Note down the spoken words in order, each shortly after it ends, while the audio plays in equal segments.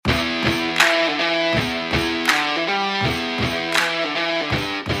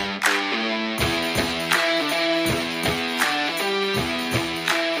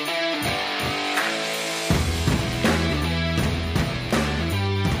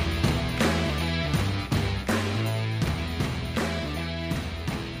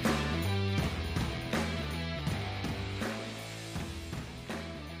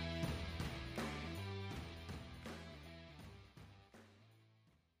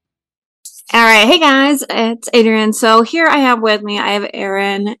Okay, hey guys, it's Adrian. So here I have with me, I have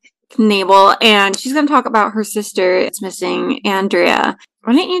Erin Knabel, and she's going to talk about her sister that's missing, Andrea.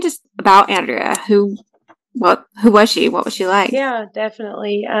 Why don't you just about Andrea? Who was she? What was she like? Yeah,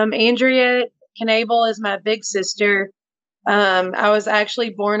 definitely. Andrea Knabel is my big sister. I was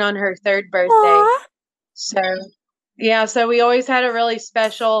actually born on her third birthday. Aw. So, yeah, so we always had a really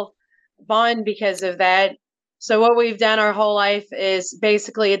special bond because of that. So what we've done our whole life is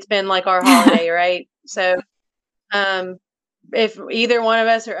basically it's been like our holiday, right? So, um, if either one of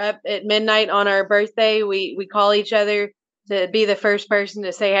us are up at midnight on our birthday, we call each other to be the first person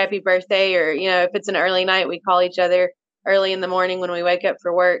to say happy birthday, or if it's an early night, we call each other early in the morning when we wake up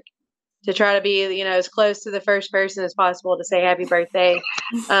for work to try to be as close to the first person as possible to say happy birthday.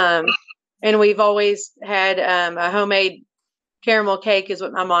 Um, and we've always had a homemade caramel cake is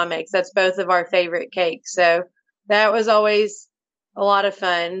what my mom makes. That's both of our favorite cakes. So that was always a lot of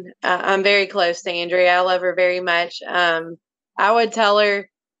fun. I'm very close to Andrea. I love her very much. I would tell her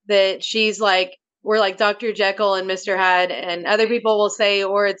that we're like Dr. Jekyll and Mr. Hyde, and other people will say,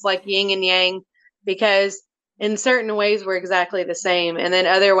 or it's like yin and yang, because in certain ways we're exactly the same, and then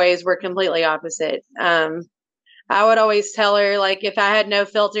other ways we're completely opposite. I would always tell her, like, if I had no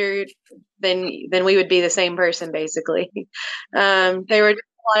filter, then we would be the same person, basically. There were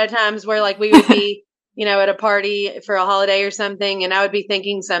a lot of times where like we would be, at a party for a holiday or something, and I would be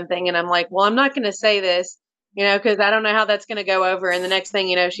thinking something, and I'm like, well, I'm not going to say this, because I don't know how that's going to go over. And the next thing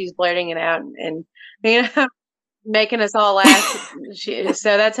you know, she's blurting it out and making us all laugh.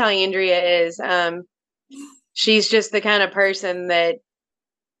 So that's how Andrea is. She's just the kind of person that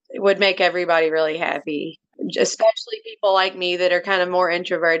would make everybody really happy, especially people like me that are kind of more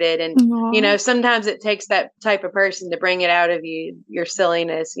introverted. And, Aw. sometimes it takes that type of person to bring it out of you, your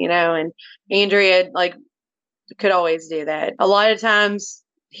silliness, and Andrea could always do that. A lot of times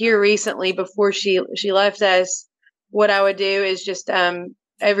here recently before she left us, what I would do is just,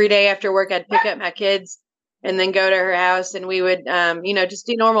 every day after work, I'd pick up my kids and then go to her house, and we would, just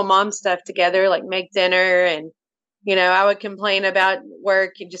do normal mom stuff together, like make dinner. And I would complain about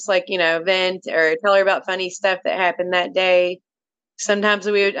work and just vent or tell her about funny stuff that happened that day. Sometimes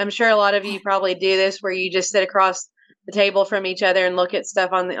I'm sure a lot of you probably do this where you just sit across the table from each other and look at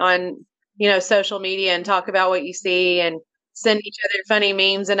stuff on social media and talk about what you see and send each other funny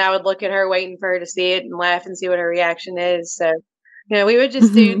memes. And I would look at her waiting for her to see it and laugh and see what her reaction is. So, we would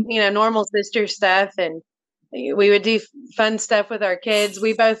just do, Mhm. normal sister stuff, and we would do fun stuff with our kids.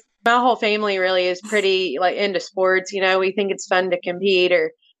 My whole family really is pretty like into sports. We think it's fun to compete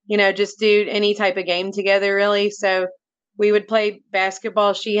or, just do any type of game together, really. So we would play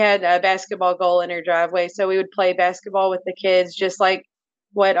basketball. She had a basketball goal in her driveway. So we would play basketball with the kids, just like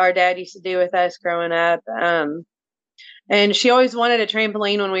what our dad used to do with us growing up. And she always wanted a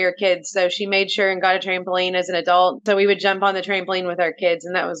trampoline when we were kids. So she made sure and got a trampoline as an adult. So we would jump on the trampoline with our kids.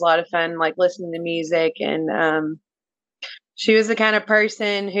 And that was a lot of fun, like listening to music. And she was the kind of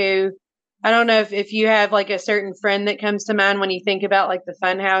person who, I don't know if you have like a certain friend that comes to mind when you think about like the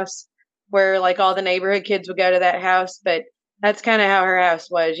fun house where like all the neighborhood kids would go to that house. But that's kind of how her house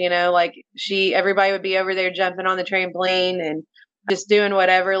was, like everybody would be over there jumping on the trampoline and just doing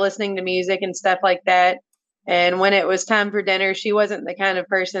whatever, listening to music and stuff like that. And when it was time for dinner, she wasn't the kind of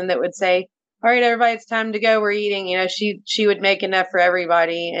person that would say, all right, everybody, it's time to go. We're eating. She would make enough for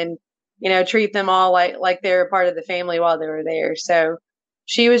everybody and, treat them all like they were part of the family while they were there. So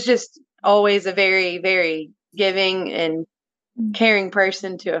she was just always a very, very giving and caring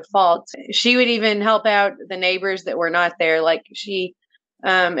person to a fault. She would even help out the neighbors that were not there. Like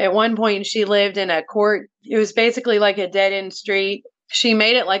at one point she lived in a court. It was basically like a dead end street. She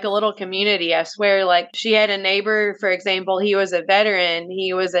made it like a little community. I swear, like she had a neighbor, for example, he was a veteran.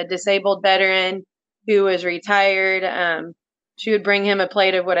 He was a disabled veteran who was retired. She would bring him a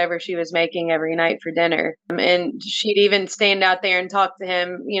plate of whatever she was making every night for dinner. And she'd even stand out there and talk to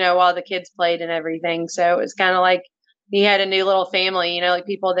him, while the kids played and everything. So it was kind of like he had a new little family, like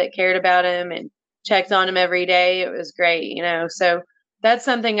people that cared about him and checked on him every day. It was great, So that's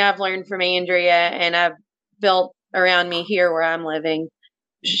something I've learned from Andrea and I've built around me here where I'm living.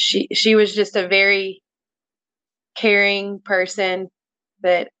 She was just a very caring person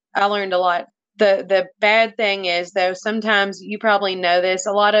that I learned a lot. The bad thing is though, sometimes you probably know this,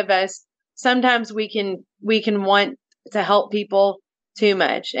 a lot of us sometimes we can want to help people too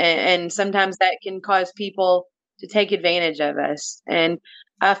much, and sometimes that can cause people to take advantage of us. And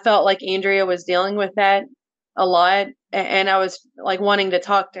I felt like Andrea was dealing with that a lot, and I was like wanting to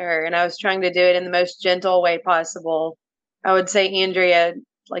talk to her, and I was trying to do it in the most gentle way possible. I would say, Andrea,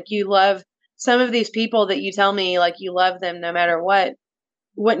 like you love some of these people that you tell me like you love them no matter what,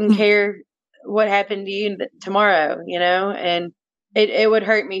 wouldn't care what happened to you tomorrow, and it would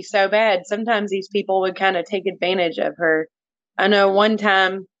hurt me so bad. Sometimes these people would kind of take advantage of her. I know one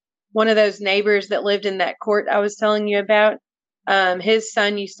time, one of those neighbors that lived in that court I was telling you about, his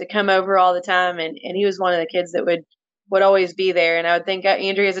son used to come over all the time, and he was one of the kids that would always be there. And I would think,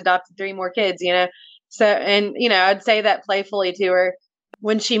 Andrea's adopted 3 more kids. So, and, I'd say that playfully to her.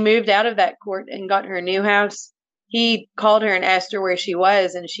 When she moved out of that court and got her new house, he called her and asked her where she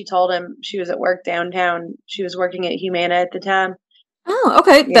was, and she told him she was at work downtown. She was working at Humana at the time. Oh,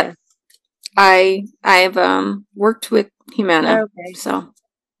 okay. Yeah. I've worked with Humana, Okay. so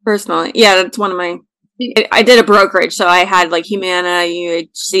personally, yeah, that's one of my. I did a brokerage, so I had like Humana,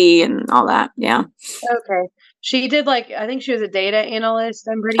 UHC, and all that. Yeah. Okay. She did I think she was a data analyst,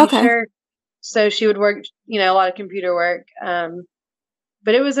 I'm pretty Okay. sure. So she would work, a lot of computer work.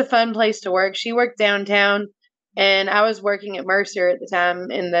 But it was a fun place to work. She worked downtown, and I was working at Mercer at the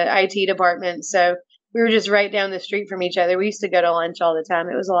time in the IT department. So we were just right down the street from each other. We used to go to lunch all the time.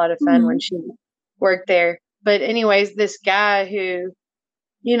 It was a lot of fun when she worked there. But anyways, this guy who,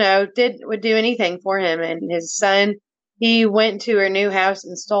 would do anything for him, and his son, he went to her new house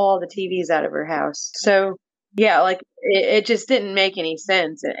and stole all the TVs out of her house. So yeah, it just didn't make any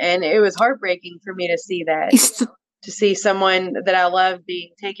sense. And it was heartbreaking for me to see that, to see someone that I love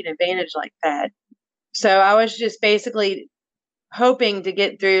being taken advantage like that. So I was just basically hoping to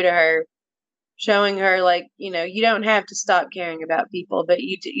get through to her, showing her you don't have to stop caring about people, but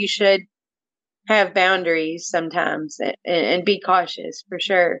you should have boundaries sometimes, and be cautious for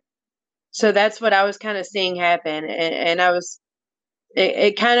sure. So that's what I was kind of seeing happen. And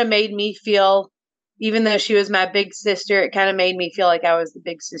it kind of made me feel, even though she was my big sister, it kind of made me feel like I was the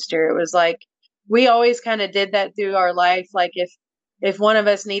big sister. It was like, we always kind of did that through our life. Like if one of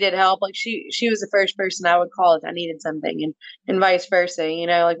us needed help, like she was the first person I would call if I needed something, and vice versa,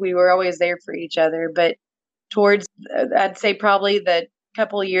 like we were always there for each other. But towards, I'd say probably the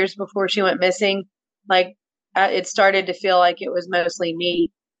couple of years before she went missing, it started to feel like it was mostly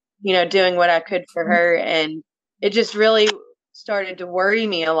me, doing what I could for her. And it just really started to worry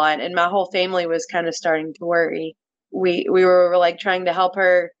me a lot. And my whole family was kind of starting to worry. We were trying to help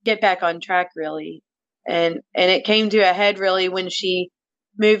her get back on track, really. And it came to a head really when she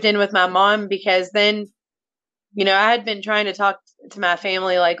moved in with my mom, because then, I had been trying to talk to my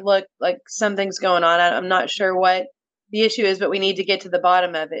family, look, something's going on. I'm not sure what the issue is, but we need to get to the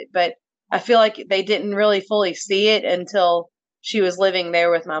bottom of it. But I feel like they didn't really fully see it until she was living there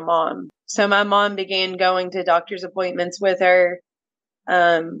with my mom. So my mom began going to doctor's appointments with her.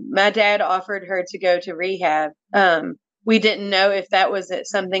 My dad offered her to go to rehab. We didn't know if that was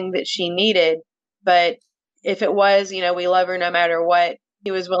something that she needed, but if it was, we love her no matter what.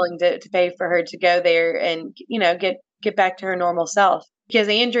 He was willing to pay for her to go there and, get back to her normal self. Because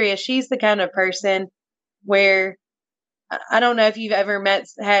Andrea, she's the kind of person where, I don't know if you've ever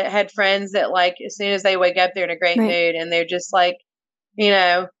had friends that as soon as they wake up, they're in a great mood, and they're just you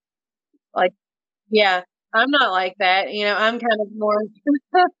know, yeah, I'm not like that. I'm kind of more,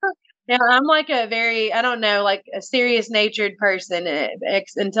 I'm a very, I don't know, a serious natured person,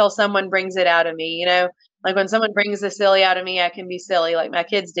 until someone brings it out of me. When someone brings the silly out of me, I can be silly. Like my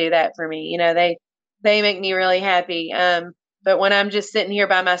kids do that for me. They make me really happy. But when I'm just sitting here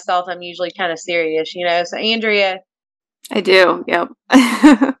by myself, I'm usually kind of serious. So Andrea, I do. Yep.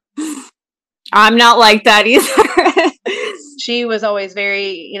 I'm not like that either. She was always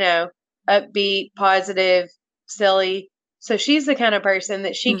very, upbeat, positive, silly. So she's the kind of person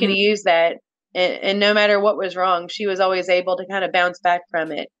that she could use that, and no matter what was wrong, she was always able to kind of bounce back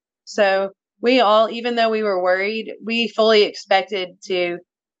from it. So we all, even though we were worried, we fully expected to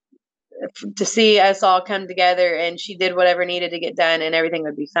see us all come together, and she did whatever needed to get done, and everything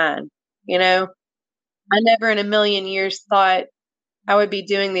would be fine. I never in a million years thought I would be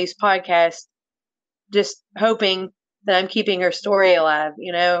doing these podcasts, just hoping that I'm keeping her story alive,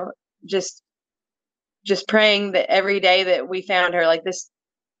 just praying that every day that we found her, this,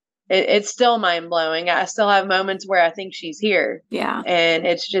 it's still mind blowing. I still have moments where I think she's here. Yeah. And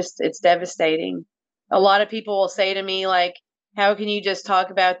it's devastating. A lot of people will say to me, how can you just talk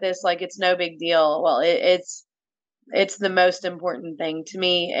about this? It's no big deal. Well, it's the most important thing to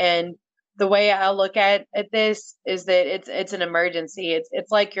me. And the way I look at this is that it's an emergency.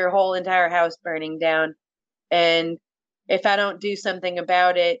 It's like your whole entire house burning down. And if I don't do something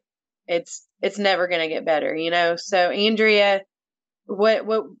about it, it's never going to get better, So Andrea, what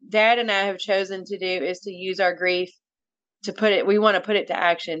Dad and I have chosen to do is to use our grief we want to put it to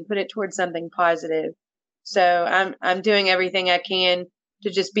action, put it towards something positive. So I'm doing everything I can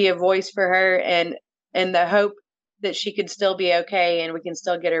to just be a voice for her, and the hope that she could still be okay and we can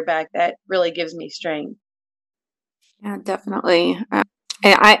still get her back, that really gives me strength. Yeah, definitely.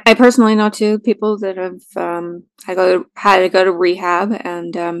 I personally know too people that have had to go to rehab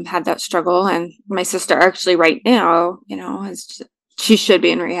and had that struggle. And my sister actually right now, she should be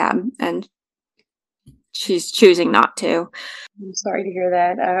in rehab and she's choosing not to. I'm sorry to hear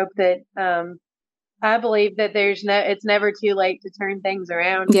that. I hope that I believe that it's never too late to turn things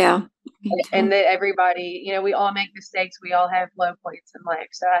around. Yeah. And that everybody, we all make mistakes. We all have low points in life.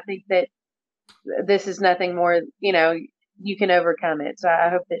 So I think that this is nothing more, you can overcome it. So I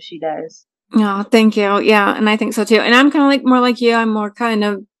hope that she does. Yeah, thank you. Yeah, and I think so too. And I'm kind of more like you. I'm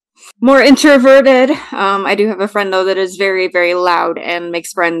more introverted. I do have a friend though that is very, very loud and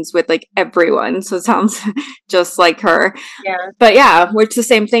makes friends with like everyone. So it sounds just like her. Yeah. But yeah, which the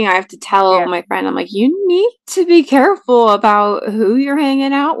same thing I have to tell my friend. I'm like, you need to be careful about who you're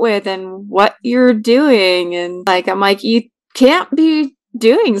hanging out with and what you're doing. And like, I'm like, you can't be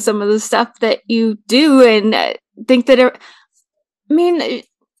doing some of the stuff that you do and think that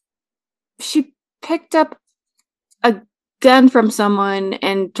she picked up a gun from someone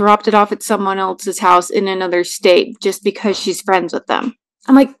and dropped it off at someone else's house in another state just because she's friends with them.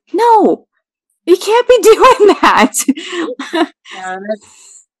 I'm like, no, you can't be doing that. Yeah,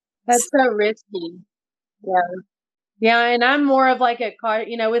 that's so risky. Yeah. Yeah. And I'm more of like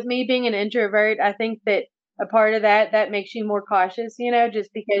with me being an introvert, I think that a part of that makes you more cautious, just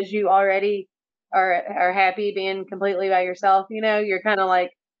because you already are happy being completely by yourself, you're kind of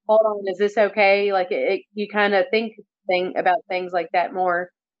like, hold on, is this okay? Like you kind of think about things like that more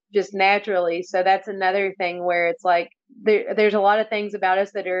just naturally. So that's another thing where it's like there's a lot of things about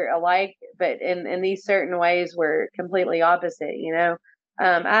us that are alike, but in these certain ways we're completely opposite.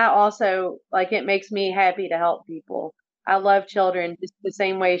 I also like, it makes me happy to help people. I love children just the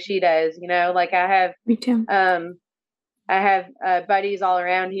same way she does. Like Me too. I have buddies all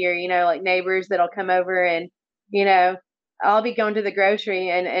around here, like neighbors that'll come over and, you know, I'll be going to the grocery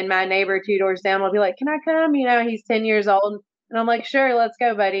and my neighbor 2 doors down will be like, can I come? He's 10 years old. And I'm like, sure, let's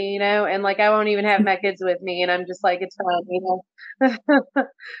go, buddy, and like, I won't even have my kids with me. And I'm just like, it's fine,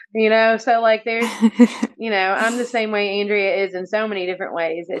 so like I'm the same way Andrea is in so many different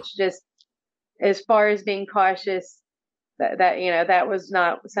ways. It's just, as far as being cautious, that was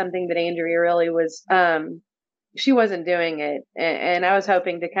not something that Andrea really was, she wasn't doing it, and I was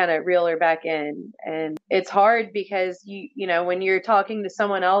hoping to kind of reel her back in. And it's hard because when you're talking to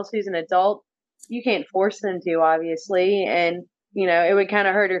someone else who's an adult, you can't force them to, obviously, and it would kind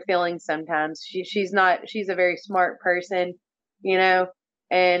of hurt her feelings sometimes. She's a very smart person,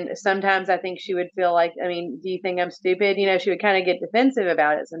 and sometimes I think she would feel like, I mean, do you think I'm stupid? She would kind of get defensive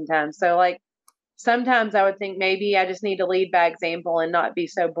about it sometimes. So like, sometimes I would think maybe I just need to lead by example and not be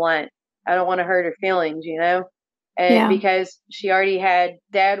so blunt. I don't want to hurt her feelings, and because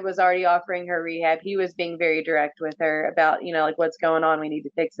dad was already offering her rehab. He was being very direct with her about, like, what's going on? We need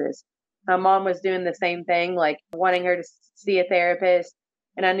to fix this. My mom was doing the same thing, like wanting her to see a therapist.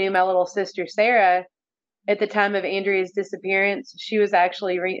 And I knew my little sister, Sarah, at the time of Andrea's disappearance, she was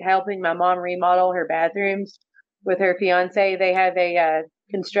actually helping my mom remodel her bathrooms with her fiance. They have a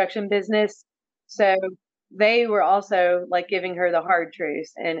construction business. So they were also like giving her the hard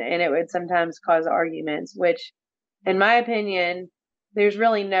truths, and it would sometimes cause arguments, which, in my opinion, there's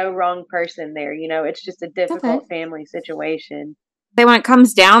really no wrong person there. It's just a difficult family situation. When it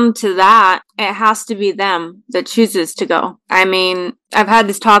comes down to that, it has to be them that chooses to go. I mean, I've had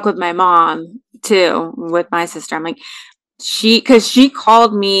this talk with my mom too, with my sister. I'm like, because she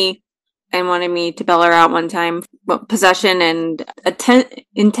called me and wanted me to bail her out one time, possession and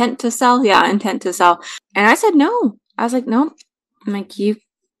intent to sell. Yeah, intent to sell. And I said no. I was like, no. I'm like,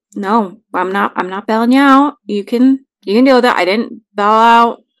 no, I'm not bailing you out. You can deal with that. I didn't bail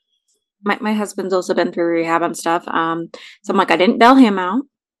out. My husband's also been through rehab and stuff. So I'm like, I didn't bail him out.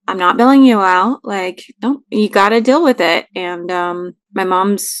 I'm not bailing you out. Like, no, you got to deal with it. And my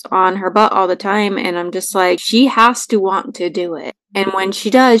mom's on her butt all the time. And I'm just like, she has to want to do it. And when she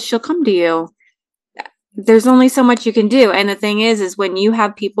does, she'll come to you. There's only so much you can do. And the thing is when you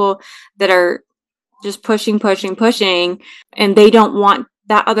have people that are just pushing, and they don't want,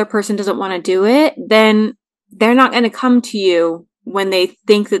 that other person doesn't want to do it, then they're not going to come to you when they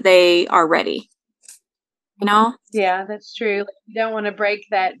think that they are ready. Yeah, that's true. Like, you don't want to break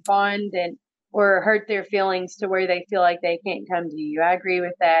that bond or hurt their feelings to where they feel like they can't come to you. I agree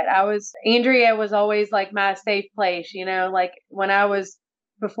with that. Andrea was always like my safe place, like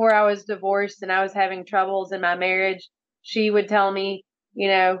before I was divorced and I was having troubles in my marriage, she would tell me,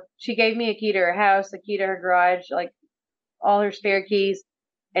 she gave me a key to her house, a key to her garage, like all her spare keys.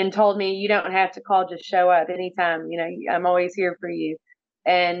 and told me, you don't have to call, just show up anytime. I'm always here for you.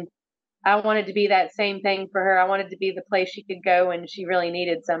 And I wanted to be that same thing for her. I wanted to be the place she could go when she really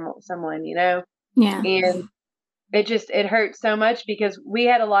needed someone, Yeah. and it hurt so much because we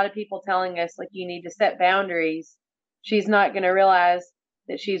had a lot of people telling us, like, you need to set boundaries. She's not going to realize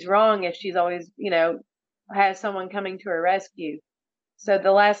that she's wrong if she's always, has someone coming to her rescue. So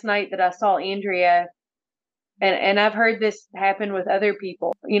the last night that I saw Andrea, and I've heard this happen with other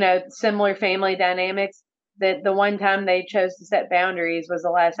people, similar family dynamics, that the one time they chose to set boundaries was the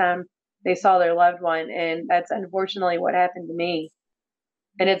last time they saw their loved one. And that's unfortunately what happened to me.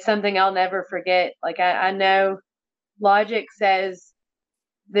 And it's something I'll never forget. Like, I know logic says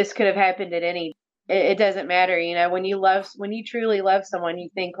this could have happened at it doesn't matter. When you truly love someone, you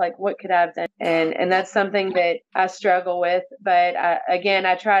think, like, what could I have done? And that's something that I struggle with. But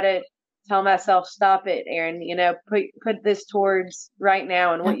I try to tell myself, stop it, Aaron, put this towards right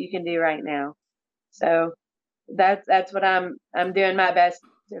now and what you can do right now. So that's what I'm doing my best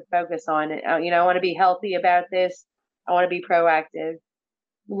to focus on. I want to be healthy about this. I want to be proactive.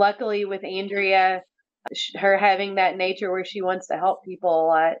 Luckily with Andrea, her having that nature where she wants to help people a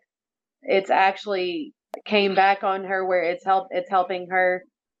lot, it's actually came back on her where it's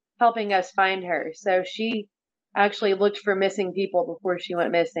helping us find her. So she actually looked for missing people before she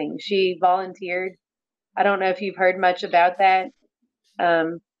went missing. She volunteered. I don't know if you've heard much about that.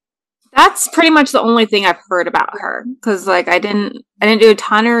 That's pretty much the only thing I've heard about her, because like I didn't do a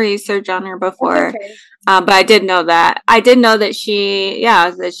ton of research on her before, okay. But I did know that. I did know that she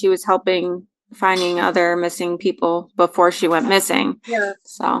was helping finding other missing people before she went missing. Yeah.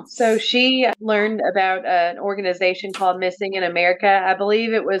 So She learned about an organization called Missing in America. I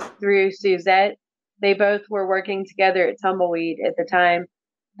believe it was through Suzette. They both were working together at Tumbleweed at the time.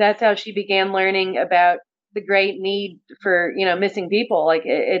 That's how she began learning about the great need for, missing people. Like,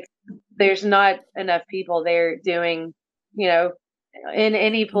 there's not enough people there doing, in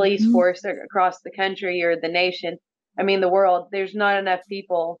any police force across the country or the nation. I mean, the world, there's not enough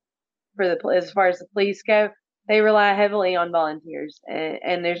people as far as the police go. They rely heavily on volunteers,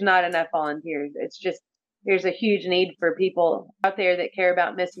 and there's not enough volunteers. It's just, there's a huge need for people out there that care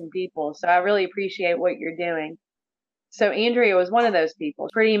about missing people. So I really appreciate what you're doing. So Andrea was one of those people.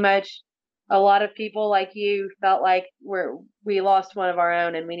 Pretty much a lot of people like you felt like we lost one of our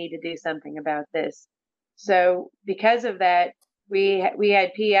own and we need to do something about this. So because of that, we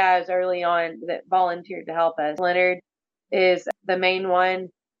had PIs early on that volunteered to help us. Leonard is the main one.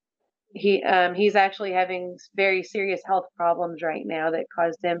 He's actually having very serious health problems right now that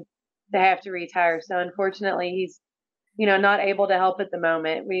caused him to have to retire. So unfortunately, he's not able to help at the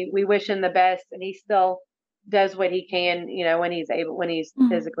moment. We wish him the best, and he still does what he can, when he's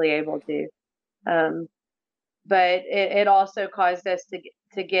physically able to. But it also caused us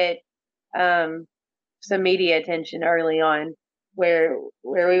to get some media attention early on, where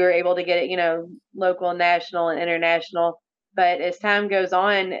we were able to get it, local, national, and international. But as time goes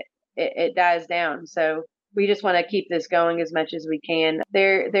on, it dies down. So we just want to keep this going as much as we can.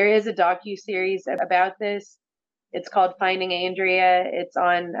 There is a docu-series about this. It's called Finding Andrea. It's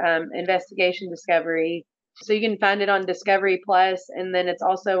on Investigation Discovery. So you can find it on Discovery Plus, and then it's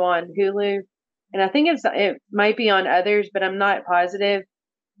also on Hulu. And I think it might be on others, but I'm not positive.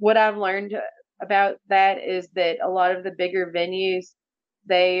 What I've learned about that is that a lot of the bigger venues,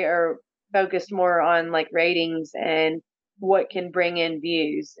 they are focused more on like ratings and what can bring in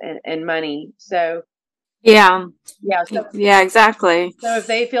views and money. So yeah, so, yeah, exactly. So if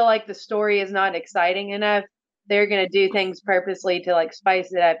they feel like the story is not exciting enough, they're going to do things purposely to like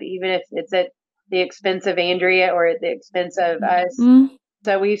spice it up, even if it's at the expense of Andrea or at the expense of us. Mm-hmm.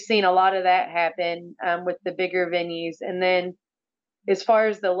 So we've seen a lot of that happen with the bigger venues. And then as far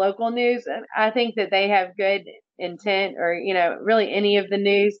as the local news, I think that they have good intent, or, really any of the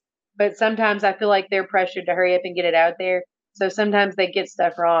news. But sometimes I feel like they're pressured to hurry up and get it out there. So sometimes they get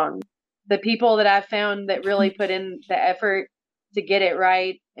stuff wrong. The people that I've found that really put in the effort to get it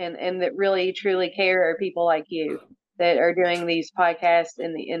right and that really truly care are people like you that are doing these podcasts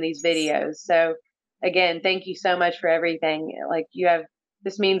and these videos. So again, thank you so much for everything. Like,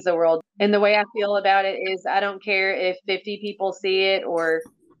 this means the world. And the way I feel about it is I don't care if 50 people see it or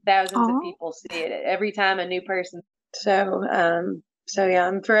thousands of people see it. Every time a new person. So yeah,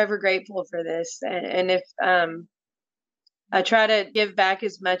 I'm forever grateful for this. And if I try to give back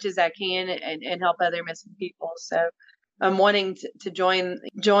as much as I can and help other missing people. So I'm wanting to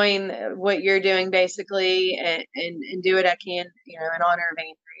join what you're doing basically and do what I can, in honor of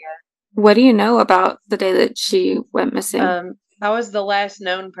Andrea. What do you know about the day that she went missing? I was the last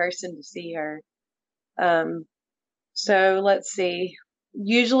known person to see her. So let's see.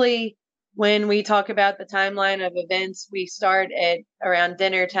 usually when we talk about the timeline of events, we start at around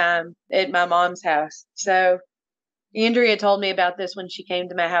dinner time at my mom's house. So Andrea told me about this when she came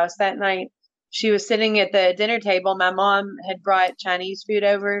to my house that night. She was sitting at the dinner table. My mom had brought Chinese food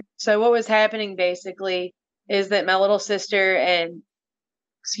over. So what was happening basically is that my little sister and,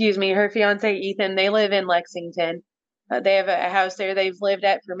 excuse me, her fiance Ethan, they live in Lexington. They have a house there they've lived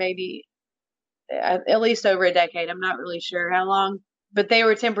at for maybe at least over a decade. I'm not really sure how long, but they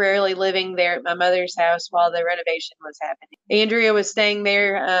were temporarily living there at my mother's house while the renovation was happening. Andrea was staying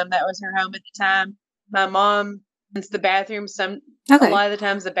there. That was her home at the time. My mom, since the bathrooms, a lot of the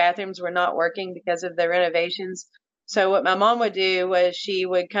times the bathrooms were not working because of the renovations. So what my mom would do was she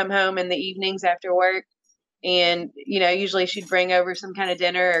would come home in the evenings after work, and usually she'd bring over some kind of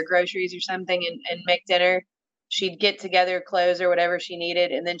dinner or groceries or something and make dinner. She'd get together clothes or whatever she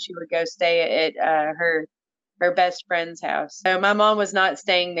needed, and then she would go stay at her best friend's house. So my mom was not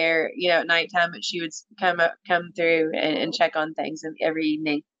staying there at nighttime, but she would come through and check on things every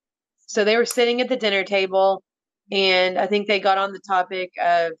evening. So they were sitting at the dinner table, and I think they got on the topic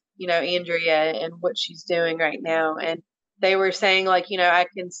of Andrea and what she's doing right now, and they were saying, like, I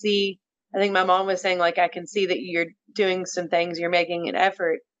can see, I think my mom was saying, like, I can see that you're doing some things, you're making an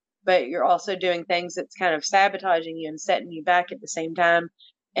effort, but you're also doing things that's kind of sabotaging you and setting you back at the same time,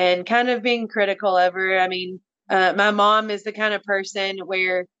 and kind of being critical of her. I mean, my mom is the kind of person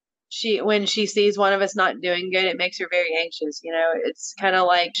where when she sees one of us not doing good, it makes her very anxious. It's kind of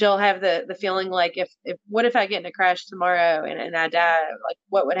like she'll have the feeling like, if what if I get in a crash tomorrow and I die? Like,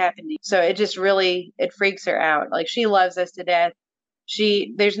 what would happen to you? So it just really, it freaks her out. Like, she loves us to death.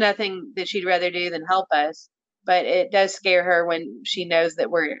 There's nothing that she'd rather do than help us, but it does scare her when she knows that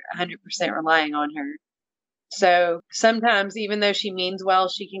we're 100% relying on her. So sometimes, even though she means well,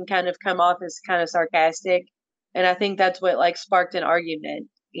 she can kind of come off as kind of sarcastic. And I think that's what, like, sparked an argument.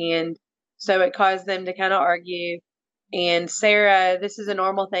 And so it caused them to kind of argue. And Sarah, this is a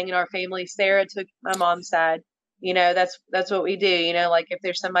normal thing in our family. Sarah took my mom's side. That's what we do. Like, if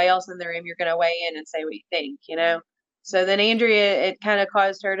there's somebody else in the room, you're going to weigh in and say what you think. So then Andrea, it kind of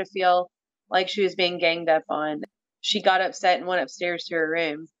caused her to feel like she was being ganged up on. She got upset and went upstairs to her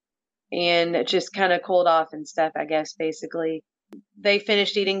room, and it just kind of cooled off and stuff, I guess, basically. They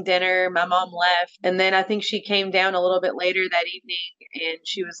finished eating dinner. My mom left. And then I think she came down a little bit later that evening, and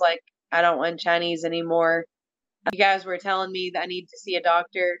she was like, I don't want Chinese anymore. You guys were telling me that I need to see a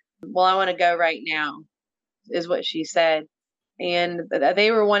doctor. Well, I want to go right now, is what she said. And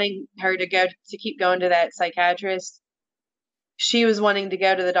they were wanting her to keep going to that psychiatrist. She was wanting to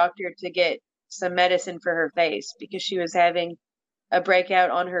go to the doctor to get some medicine for her face because she was having a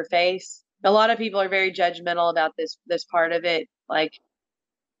breakout on her face. A lot of people are very judgmental about this part of it. Like,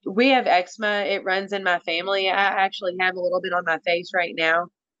 we have eczema. It runs in my family. I actually have a little bit on my face right now,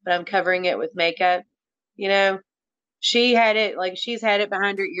 but I'm covering it with makeup. She had it, like, she's had it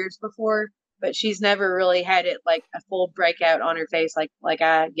behind her ears before, but she's never really had it like a full breakout on her face like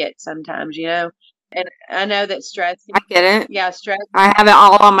I get sometimes. And I know that stress. I get it. Yeah, stress. I have it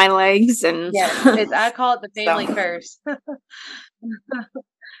all on my legs, and I call it the family curse.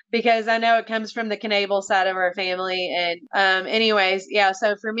 Because I know it comes from the Knabel side of our family. And anyways, yeah,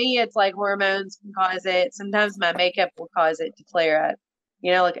 so for me, it's like hormones can cause it. Sometimes my makeup will cause it to flare up,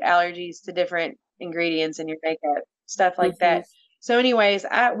 like allergies to different ingredients in your makeup, stuff like that. So anyways,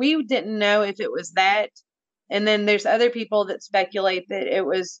 we didn't know if it was that. And then there's other people that speculate that it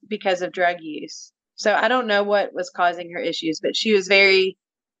was because of drug use. So I don't know what was causing her issues, but she was very,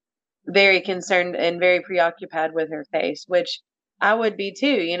 very concerned and very preoccupied with her face, which I would be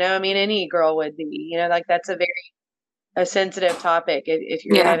too. I mean, any girl would be. Like, that's a sensitive topic. If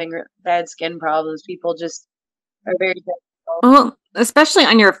you're having bad skin problems, people just are very difficult. Well, especially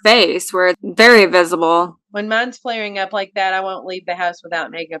on your face, where it's very visible. When mine's flaring up like that, I won't leave the house without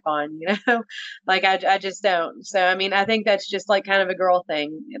makeup on. Like, I just don't. So I mean, I think that's just like kind of a girl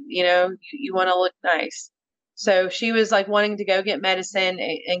thing. You want to look nice. So she was like wanting to go get medicine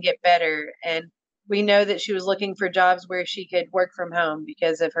and get better. And we know that she was looking for jobs where she could work from home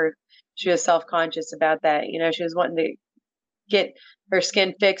because of she was self-conscious about that. She was wanting to get her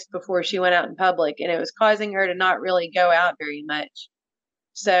skin fixed before she went out in public, and it was causing her to not really go out very much.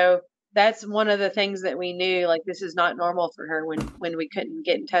 So that's one of the things that we knew, like, this is not normal for her when we couldn't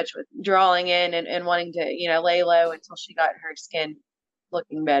get in touch with drawing in and wanting to, lay low until she got her skin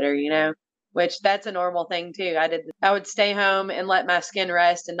looking better, which that's a normal thing too. I would stay home and let my skin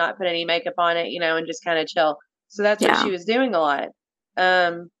rest and not put any makeup on it, and just kind of chill. So that's what she was doing a lot.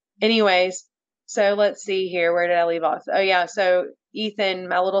 Anyways, so let's see here. Where did I leave off? Oh yeah. So Ethan,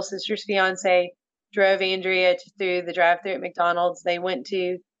 my little sister's fiance, drove Andrea through the drive-thru at McDonald's. They went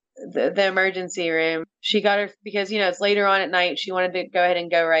to the emergency room. She got her because, it's later on at night. She wanted to go ahead and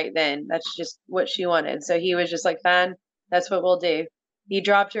go right then. That's just what she wanted. So he was just like, fine, that's what we'll do. He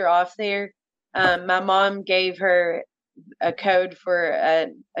dropped her off there. My mom gave her a code for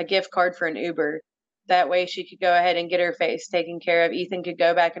a gift card for an Uber. That way she could go ahead and get her face taken care of. Ethan could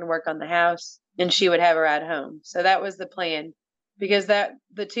go back and work on the house and she would have a ride home. So that was the plan, because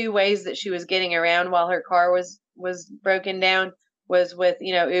the two ways that she was getting around while her car was broken down was with,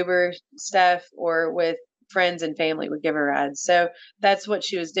 Uber stuff or with friends and family would give her rides. So that's what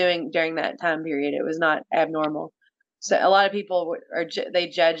she was doing during that time period. It was not abnormal. So a lot of people they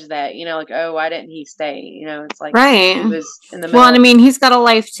judge that, like, oh, why didn't he stay? It's like Right. he was in the middle. Well, and I mean, he's got a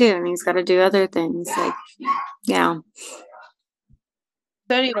life too, and he's got to do other things. Like, yeah.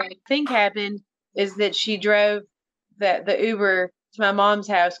 So anyway, the thing happened is that she drove the Uber to my mom's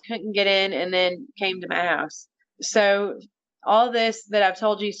house, couldn't get in, and then came to my house. So all this that I've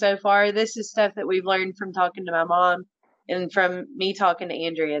told you so far, this is stuff that we've learned from talking to my mom and from me talking to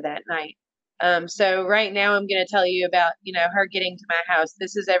Andrea that night. So right now I'm going to tell you about, her getting to my house.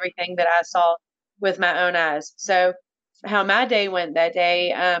 This is everything that I saw with my own eyes. So how my day went that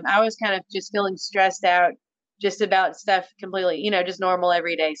day, I was kind of just feeling stressed out just about stuff completely, just normal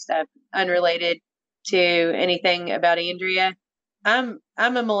everyday stuff, unrelated to anything about Andrea. I'm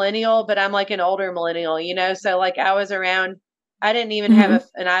a millennial, but I'm like an older millennial, so like I was around, I didn't even have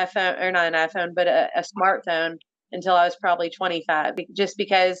an iPhone, or not an iPhone, but a smartphone until I was probably 25, just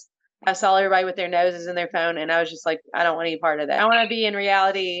because I saw everybody with their noses in their phone and I was just like, I don't want any part of that. I want to be in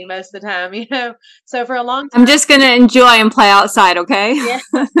reality most of the time, So for a long time, I'm just going to enjoy and play outside. Okay.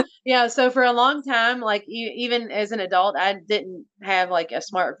 Yeah. Yeah. So for a long time, like even as an adult, I didn't have like a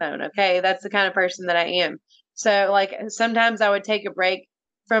smartphone. Okay. That's the kind of person that I am. So like sometimes I would take a break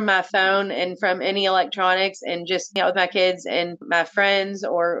from my phone and from any electronics and just with my kids and my friends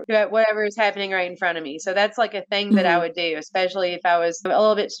or whatever is happening right in front of me. So that's like a thing that I would do, especially if I was a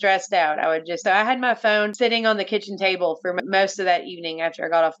little bit stressed out. So I had my phone sitting on the kitchen table for most of that evening after I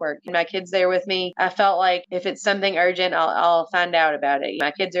got off work. And my kids there with me. I felt like if it's something urgent, I'll find out about it.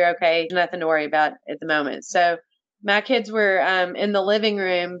 My kids are okay. Nothing to worry about at the moment. So my kids were in the living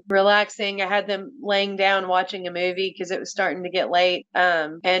room relaxing. I had them laying down watching a movie because it was starting to get late.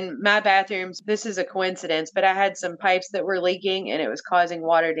 And my bathrooms, this is a coincidence, but I had some pipes that were leaking and it was causing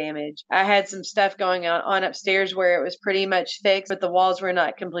water damage. I had some stuff going on upstairs where it was pretty much fixed, but the walls were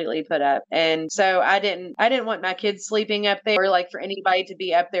not completely put up. And so I didn't want my kids sleeping up there or like for anybody to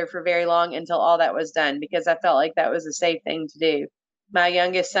be up there for very long until all that was done, because I felt like that was a safe thing to do. My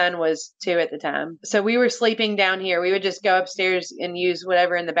youngest son was 2 at the time. So we were sleeping down here. We would just go upstairs and use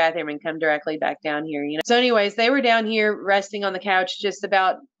whatever in the bathroom and come directly back down here, So anyways, they were down here resting on the couch, just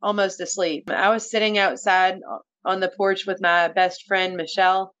about almost asleep. I was sitting outside on the porch with my best friend,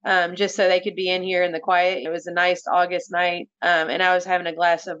 Michelle, just so they could be in here in the quiet. It was a nice August night. And I was having a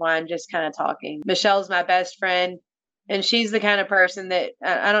glass of wine, just kind of talking. Michelle's my best friend. And she's the kind of person that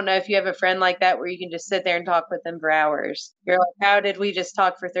I don't know if you have a friend like that where you can just sit there and talk with them for hours. You're like, how did we just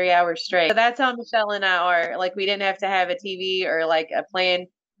talk for 3 hours straight? So that's how Michelle and I are. Like, we didn't have to have a TV or like a plan.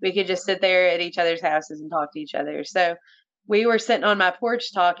 We could just sit there at each other's houses and talk to each other. So we were sitting on my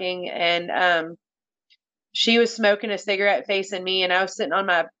porch talking, and she was smoking a cigarette facing me, and I was sitting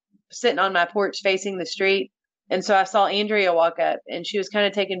on my porch facing the street. And so I saw Andrea walk up, and she was kind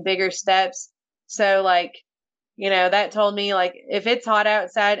of taking bigger steps. So like, that told me, like, if it's hot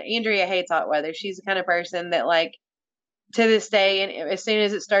outside, Andrea hates hot weather. She's the kind of person that, like, to this day, and as soon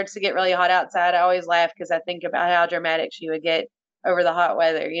as it starts to get really hot outside, I always laugh because I think about how dramatic she would get over the hot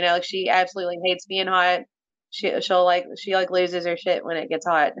weather. Like, she absolutely hates being hot. She loses her shit when it gets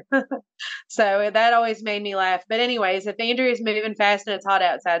hot. So that always made me laugh. But anyways, if Andrea's moving fast and it's hot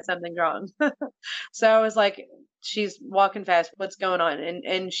outside, something's wrong. So I was like, she's walking fast. What's going on?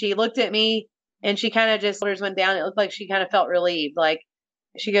 And she looked at me. And she kind of just, shoulders went down. It looked like she kind of felt relieved. Like,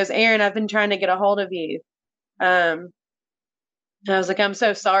 she goes, Aaron, I've been trying to get a hold of you. And I was like, I'm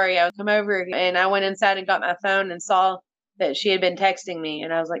so sorry. I would come over, and I went inside and got my phone and saw that she had been texting me.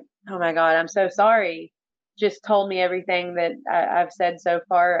 And I was like, oh my God, I'm so sorry. Just told me everything that I've said so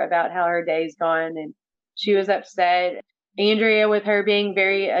far about how her day's gone. And she was upset. Andrea, with her being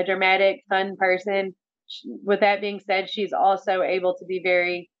a dramatic, fun person, with that being said, she's also able to be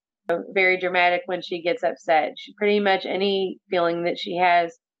very dramatic when she gets upset. She pretty much any feeling that she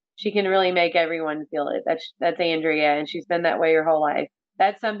has, she can really make everyone feel it. That's Andrea, and she's been that way her whole life.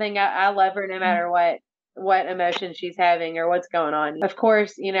 That's something I love her no matter what. what emotion she's having or what's going on. Of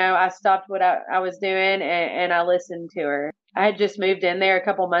course, I stopped what I was doing and I listened to her. I had just moved in there a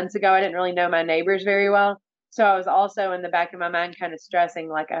couple months ago. I didn't really know my neighbors very well. So I was also in the back of my mind kind of stressing,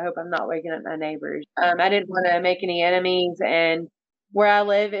 like, I hope I'm not waking up my neighbors. I didn't want to make any enemies. And where I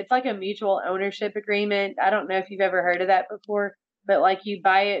live, it's like a mutual ownership agreement. I don't know if you've ever heard of that before, but like you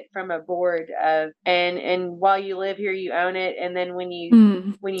buy it from a board and while you live here, you own it. And then when you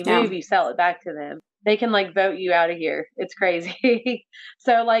move, you sell it back to them. They can like vote you out of here. It's crazy.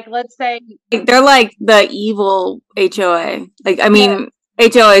 So like, let's say they're like the evil HOA. Like, I mean,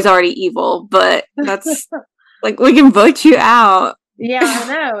 HOA is already evil, but that's like, we can vote you out. Yeah, I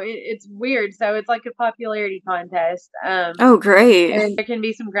know. It's weird. So it's like a popularity contest. Oh, great. And there can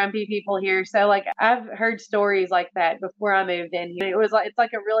be some grumpy people here. So like I've heard stories like that before I moved in here. It's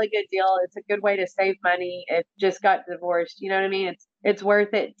like a really good deal. It's a good way to save money if just got divorced. You know what I mean? It's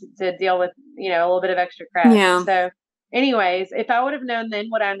worth it to deal with, a little bit of extra crap. Yeah. So anyways, if I would have known then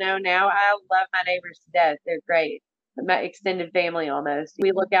what I know now, I love my neighbors to death. They're great. My extended family almost.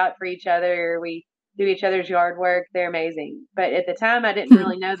 We look out for each other. We do each other's yard work. They're amazing. But at the time, I didn't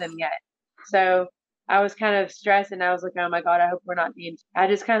really know them yet. So I was kind of stressed and I was like, oh my God, I hope we're not being. I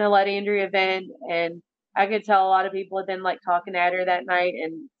just kind of let Andrea vent. And I could tell a lot of people had been like talking at her that night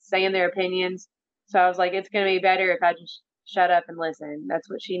and saying their opinions. So I was like, it's going to be better if I just shut up and listen. That's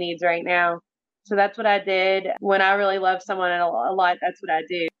what she needs right now. So that's what I did. When I really love someone a lot, that's what I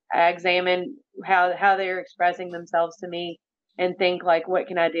do. I examine how they're expressing themselves to me and think like, what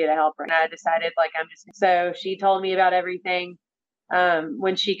can I do to help her? And I decided like, so she told me about everything.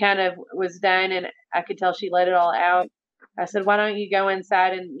 When she kind of was done and I could tell she let it all out, I said, why don't you go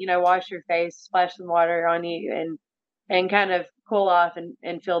inside and, wash your face, splash some water on you and kind of cool off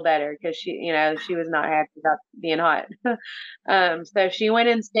and feel better. Cause she was not happy about being hot. So she went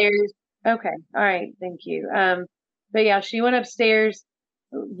upstairs. Okay. All right. Thank you. But yeah, she went upstairs,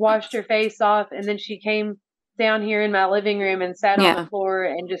 washed her face off, and then she came down here in my living room and sat on the floor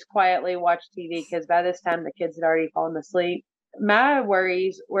and just quietly watched TV because by this time the kids had already fallen asleep. My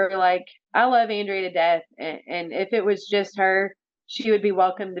worries were like, I love Andrea to death. And if it was just her, she would be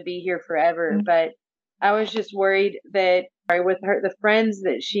welcome to be here forever. Mm-hmm. But I was just worried that with the friends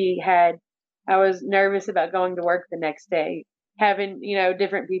that she had, I was nervous about going to work the next day, having,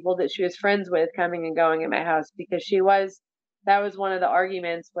 different people that she was friends with coming and going at my house because that was one of the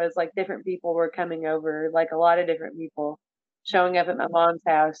arguments was like different people were coming over, like a lot of different people showing up at my mom's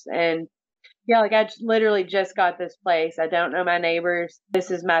house. And yeah, like I literally just got this place. I don't know my neighbors.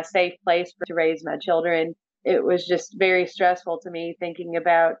 This is my safe place to raise my children. It was just very stressful to me thinking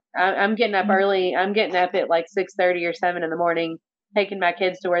about, I'm getting up early. I'm getting up at like 6:30 or 7 in the morning, taking my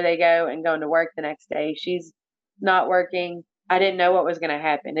kids to where they go and going to work the next day. She's not working. I didn't know what was going to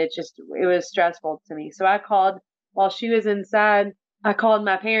happen. It was stressful to me. So I called while she was inside. I called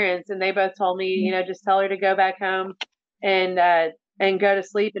my parents and they both told me, just tell her to go back home and go to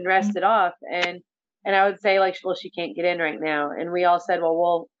sleep and rest it off. And I would say like, well, she can't get in right now. And we all said, well,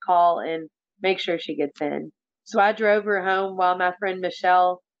 we'll call and make sure she gets in. So I drove her home while my friend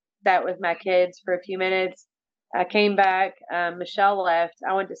Michelle sat with my kids for a few minutes. I came back. Michelle left.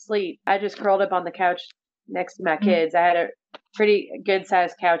 I went to sleep. I just curled up on the couch next to my kids. I had a pretty good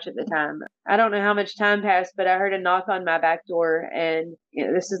sized couch at the time. I don't know how much time passed, but I heard a knock on my back door, and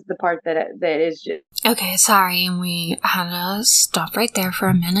this is the part that is just okay. Sorry, we had to stop right there for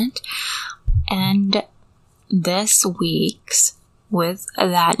a minute. And this week's with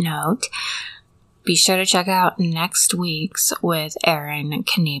that note, be sure to check out next week's with Erin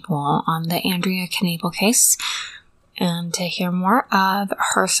Knabel on the Andrea Knabel case, and to hear more of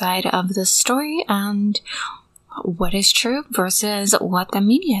her side of the story and what is true versus what the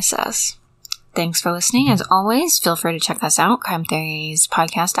media says. Thanks for listening. As always, feel free to check us out,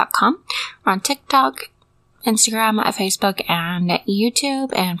 crimetheoriespodcast.com. We're on TikTok, Instagram, Facebook, and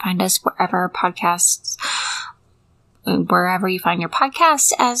YouTube, and find us wherever you find your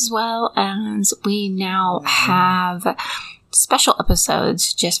podcasts, as well as we now have special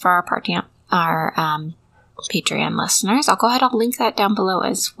episodes just for our Patreon listeners. I'll go ahead and link that down below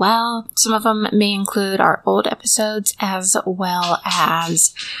as well. Some of them may include our old episodes as well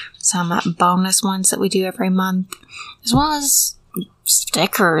as some bonus ones that we do every month, as well as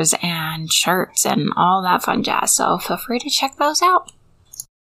stickers and shirts and all that fun jazz. So feel free to check those out.